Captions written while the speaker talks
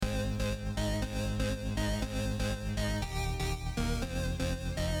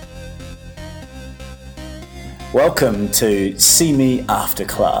Welcome to See Me After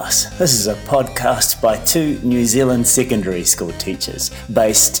Class. This is a podcast by two New Zealand secondary school teachers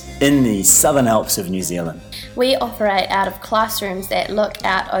based in the Southern Alps of New Zealand. We operate out of classrooms that look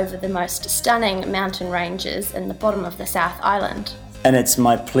out over the most stunning mountain ranges in the bottom of the South Island. And it's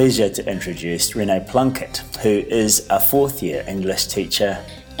my pleasure to introduce Renee Plunkett, who is a fourth year English teacher.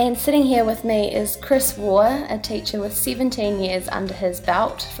 And sitting here with me is Chris Waugh, a teacher with 17 years under his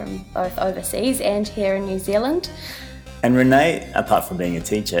belt from both overseas and here in New Zealand. And Renee, apart from being a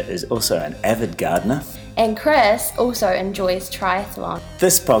teacher, is also an avid gardener. And Chris also enjoys triathlon.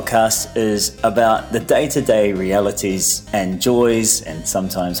 This podcast is about the day-to-day realities and joys and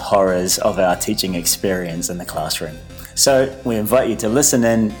sometimes horrors of our teaching experience in the classroom. So we invite you to listen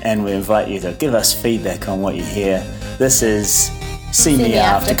in and we invite you to give us feedback on what you hear. This is See Me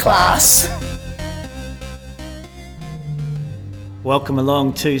After Class. Welcome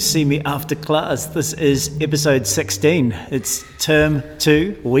along to See Me After Class. This is episode 16. It's term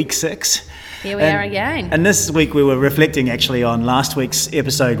 2, week 6. Here we are again. And this week we were reflecting actually on last week's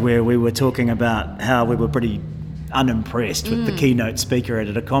episode where we were talking about how we were pretty unimpressed with the keynote speaker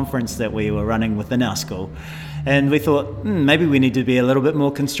at a conference that we were running within our school. And we thought, maybe we need to be a little bit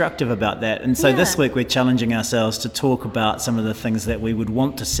more constructive about that. And so this week we're challenging ourselves to talk about some of the things that we would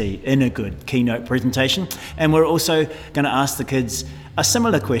want to see in a good keynote presentation. And we're also going to ask the kids a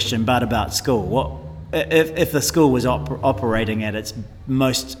similar question, but about school. What if the school was operating at its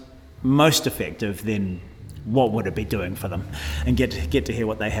most effective, then what would it be doing for them? And get to hear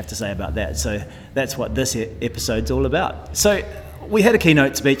what they have to say about that. So that's what this episode's all about. So we had a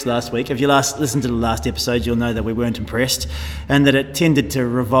keynote speech last week. If you listened to the last episode, you'll know that we weren't impressed and that it tended to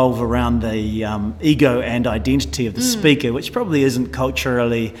revolve around the ego and identity of the speaker, which probably isn't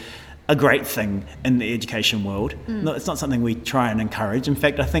culturally a great thing in the education world. No, it's not something we try and encourage. In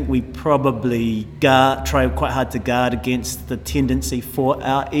fact, I think we probably try quite hard to guard against the tendency for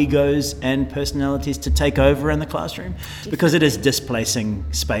our egos and personalities to take over in the classroom, because it is displacing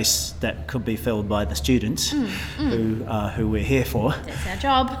space that could be filled by the students who we're here for. That's our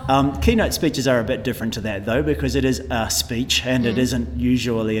job. Keynote speeches are a bit different to that though, because it is a speech and it isn't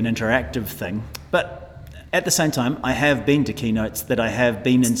usually an interactive thing. But at the same time, I have been to keynotes that I have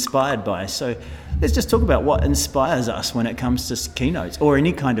been inspired by. So let's just talk about what inspires us when it comes to keynotes or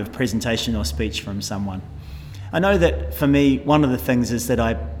any kind of presentation or speech from someone. I know that for me, one of the things is that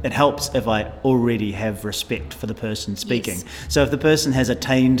it helps if I already have respect for the person speaking. Yes. So if the person has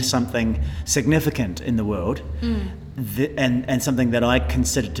attained something significant in the world and something that I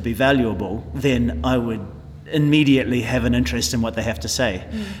consider to be valuable, then I would immediately have an interest in what they have to say.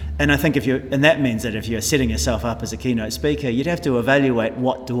 And I think and that means that if you're setting yourself up as a keynote speaker, you'd have to evaluate,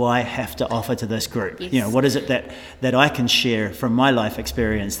 what do I have to offer to this group? Yes. You know, what is it that I can share from my life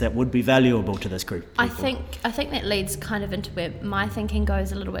experience that would be valuable to this group? I think that leads kind of into where my thinking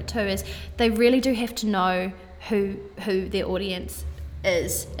goes a little bit too, is they really do have to know who their audience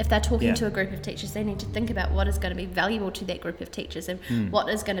is. If they're talking to a group of teachers, they need to think about what is going to be valuable to that group of teachers and what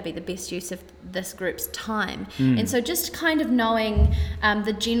is going to be the best use of this group's time. And so just kind of knowing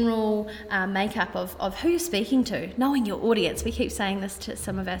the general makeup of who you're speaking to, knowing your audience. We keep saying this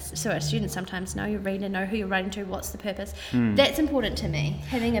to our students sometimes: know your reader, know who you're writing to, what's the purpose. That's important to me,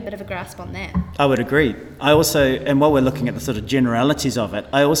 having a bit of a grasp on that. I would agree. I also, and while we're looking at the sort of generalities of it,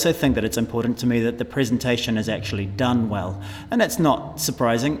 I also think that it's important to me that the presentation is actually done well. And that's not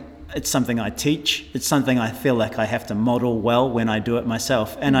surprising. It's something I teach. It's something I feel like I have to model well when I do it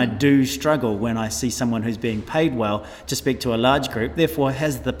myself. And I do struggle when I see someone who's being paid well to speak to a large group, therefore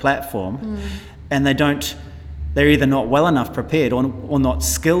has the platform, and they're either not well enough prepared or not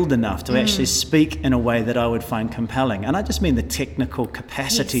skilled enough to actually speak in a way that I would find compelling. And I just mean the technical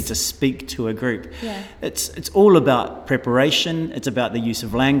capacity to speak to a group. Yeah. It's all about preparation. It's about the use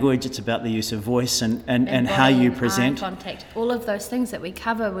of language. It's about the use of voice and how you present. Eye contact. All of those things that we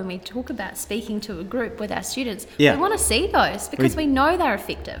cover when we talk about speaking to a group with our students. We want to see those because we know they're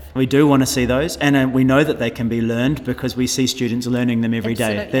effective. We do want to see those, and we know that they can be learned because we see students learning them every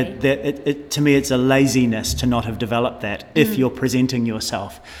day. To me, it's a laziness to not have developed that if you're presenting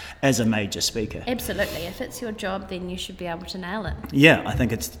yourself as a major speaker. Absolutely. If it's your job, then you should be able to nail it. Yeah, I think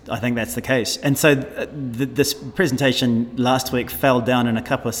that's the case. And so this presentation last week fell down in a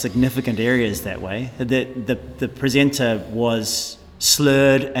couple of significant areas that way. The presenter was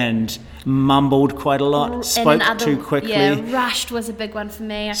slurred and mumbled quite a lot, spoke too quickly. Yeah, rushed was a big one for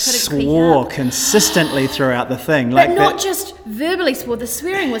me. I couldn't keep swore up. Consistently throughout the thing. But not just verbally swore, the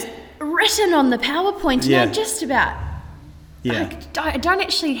swearing was written on the PowerPoint, just about Yeah. I don't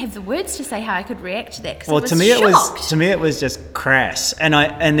actually have the words to say how I could react to that, because Well, to me it was just crass. And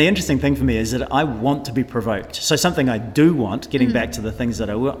the interesting thing for me is that I want to be provoked. So something I do want, getting back to the things that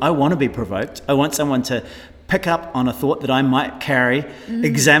I want to be provoked. I want someone to pick up on a thought that I might carry,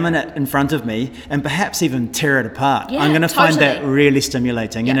 examine it in front of me, and perhaps even tear it apart. Yeah, I'm going to find that totally. really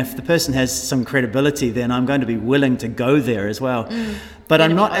stimulating. Yeah. And if the person has some credibility, then I'm going to be willing to go there as well. But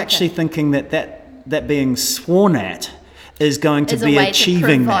I'm not actually thinking that being sworn at is going to be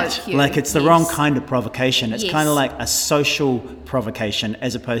achieving that. You. Like, it's the wrong kind of provocation. It's Yes. kind of like a social provocation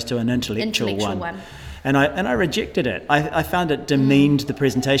as opposed to an intellectual one. And I rejected it. I found it demeaned the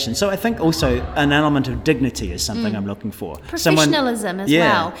presentation. So I think also an element of dignity is something I'm looking for. Professionalism as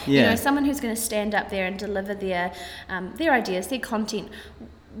well. Yeah. You know, someone who's going to stand up there and deliver their ideas, their content,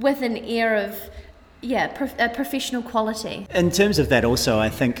 with an air of a professional quality. In terms of that also, I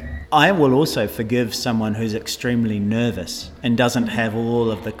think I will also forgive someone who's extremely nervous and doesn't have all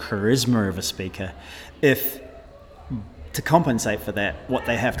of the charisma of a speaker if, to compensate for that, what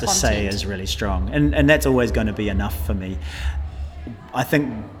they have to say is really strong. And that's always going to be enough for me. I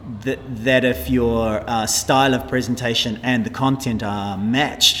think that if your style of presentation and the content are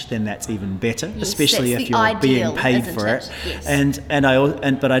matched, then that's even better, Yes, especially that's if the you're ideal, being paid isn't for it? it.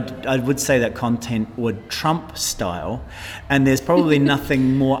 Yes. But I would say that content would trump style, and there's probably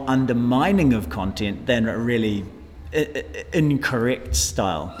nothing more undermining of content than a really incorrect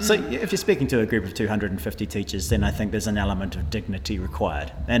style. So if you're speaking to a group of 250 teachers, then I think there's an element of dignity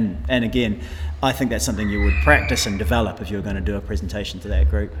required. And again, I think that's something you would practice and develop if you're going to do a presentation to that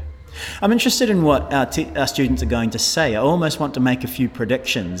group. I'm interested in what our students are going to say. I almost want to make a few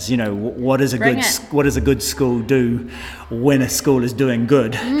predictions. You know, what does a good school do when a school is doing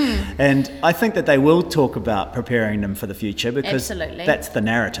good? And I think that they will talk about preparing them for the future, because that's the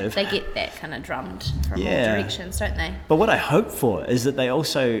narrative. They get that kind of drummed from all directions, don't they? But what I hope for is that they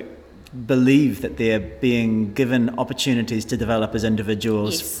also believe that they're being given opportunities to develop as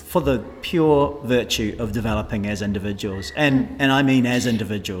individuals for the pure virtue of developing as individuals, and I mean as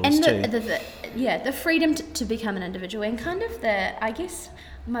individuals and too. The freedom to become an individual, and kind of I guess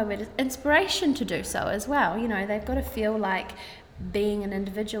my word is inspiration to do so as well. You know, they've got to feel like being an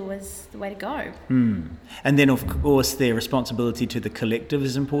individual is the way to go. And then, of course, their responsibility to the collective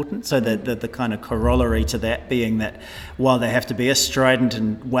is important. So the kind of corollary to that being that while they have to be a strident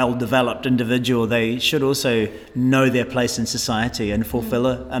and well-developed individual, they should also know their place in society and fulfill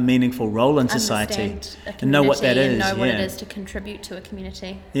a meaningful role in society. And know what that is. And know what it is to contribute to a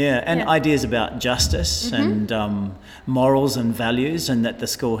community. And ideas about justice and morals and values, and that the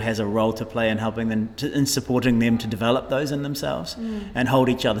school has a role to play in helping them, in supporting them to develop those in themselves and hold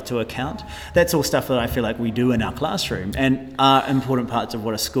each other to account. That's all stuff that I feel like we do in our classroom and are important parts of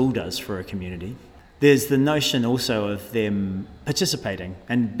what a school does for a community. There's the notion also of them participating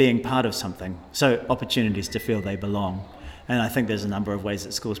and being part of something, so opportunities to feel they belong. And I think there's a number of ways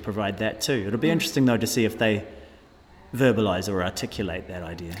that schools provide that too. It'll be interesting though to see if they verbalise or articulate that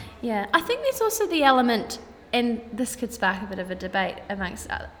idea. Yeah, I think there's also the element, and this could spark a bit of a debate amongst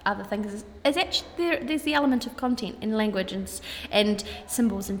other things, is actually there's the element of content and language and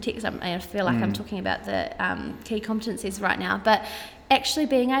symbols and text. I feel like I'm talking about the key competencies right now, but actually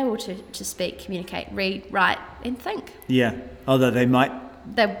being able to speak, communicate, read, write, and think. Yeah, although they might...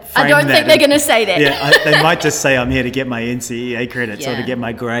 I don't think they're going to say that. Yeah, they might just say, I'm here to get my NCEA credits or to get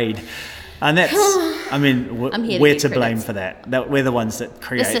my grade. And that's, I mean, we're to blame for that. We're the ones that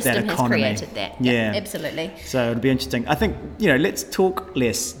create that economy. The system has created that. Yeah, absolutely. So it'll be interesting. I think, let's talk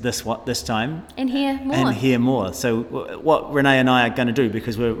less this time. And hear more. So what Renee and I are going to do,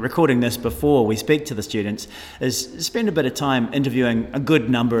 because we're recording this before we speak to the students, is spend a bit of time interviewing a good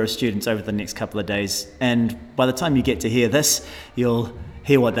number of students over the next couple of days. And by the time you get to hear this, you'll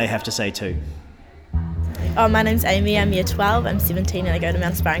hear what they have to say too. My name's Amy, I'm year 12, I'm 17 and I go to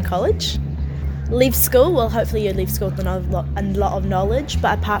Mount Sparring College. Leave school, well hopefully you leave school with a lot of knowledge,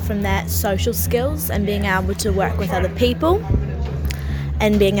 but apart from that, social skills and being able to work with other people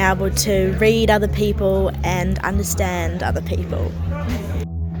and being able to read other people and understand other people.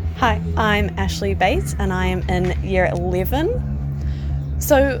 Hi, I'm Ashley Bates and I am in year 11.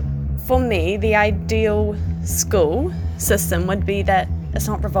 So for me, the ideal school system would be that it's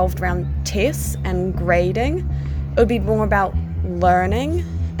not revolved around tests and grading. It would be more about learning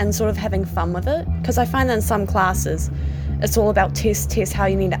and sort of having fun with it, because I find that in some classes it's all about test how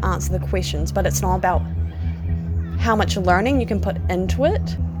you need to answer the questions, but it's not about how much learning you can put into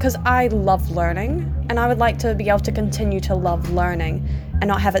it, because I love learning and I would like to be able to continue to love learning and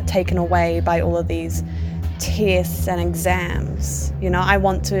not have it taken away by all of these tests and exams. I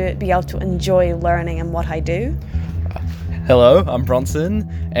want to be able to enjoy learning and what I do. Hello, I'm Bronson,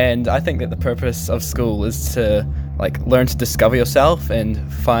 and I think that the purpose of school is to learn to discover yourself and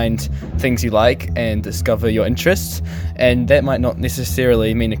find things you like and discover your interests. And that might not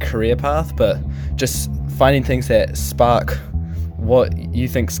necessarily mean a career path, but just finding things that spark what you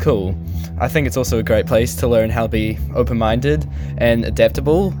think's cool. I think it's also a great place to learn how to be open-minded and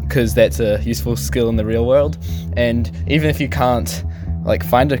adaptable, because that's a useful skill in the real world. And even if you can't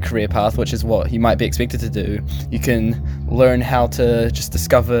find a career path, which is what you might be expected to do, you can learn how to just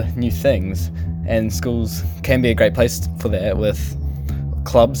discover new things. And schools can be a great place for that, with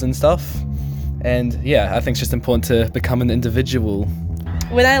clubs and stuff. And yeah, I think it's just important to become an individual.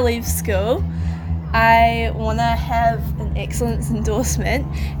 When I leave school, I want to have an excellence endorsement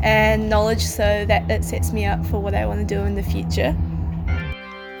and knowledge so that it sets me up for what I want to do in the future.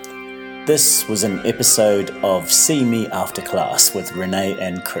 This was an episode of See Me After Class with Renee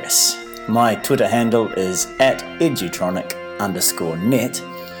and Chris. My Twitter handle is @edutronic_net.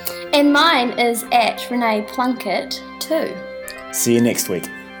 And mine is @Renee Plunkett too. See you next week.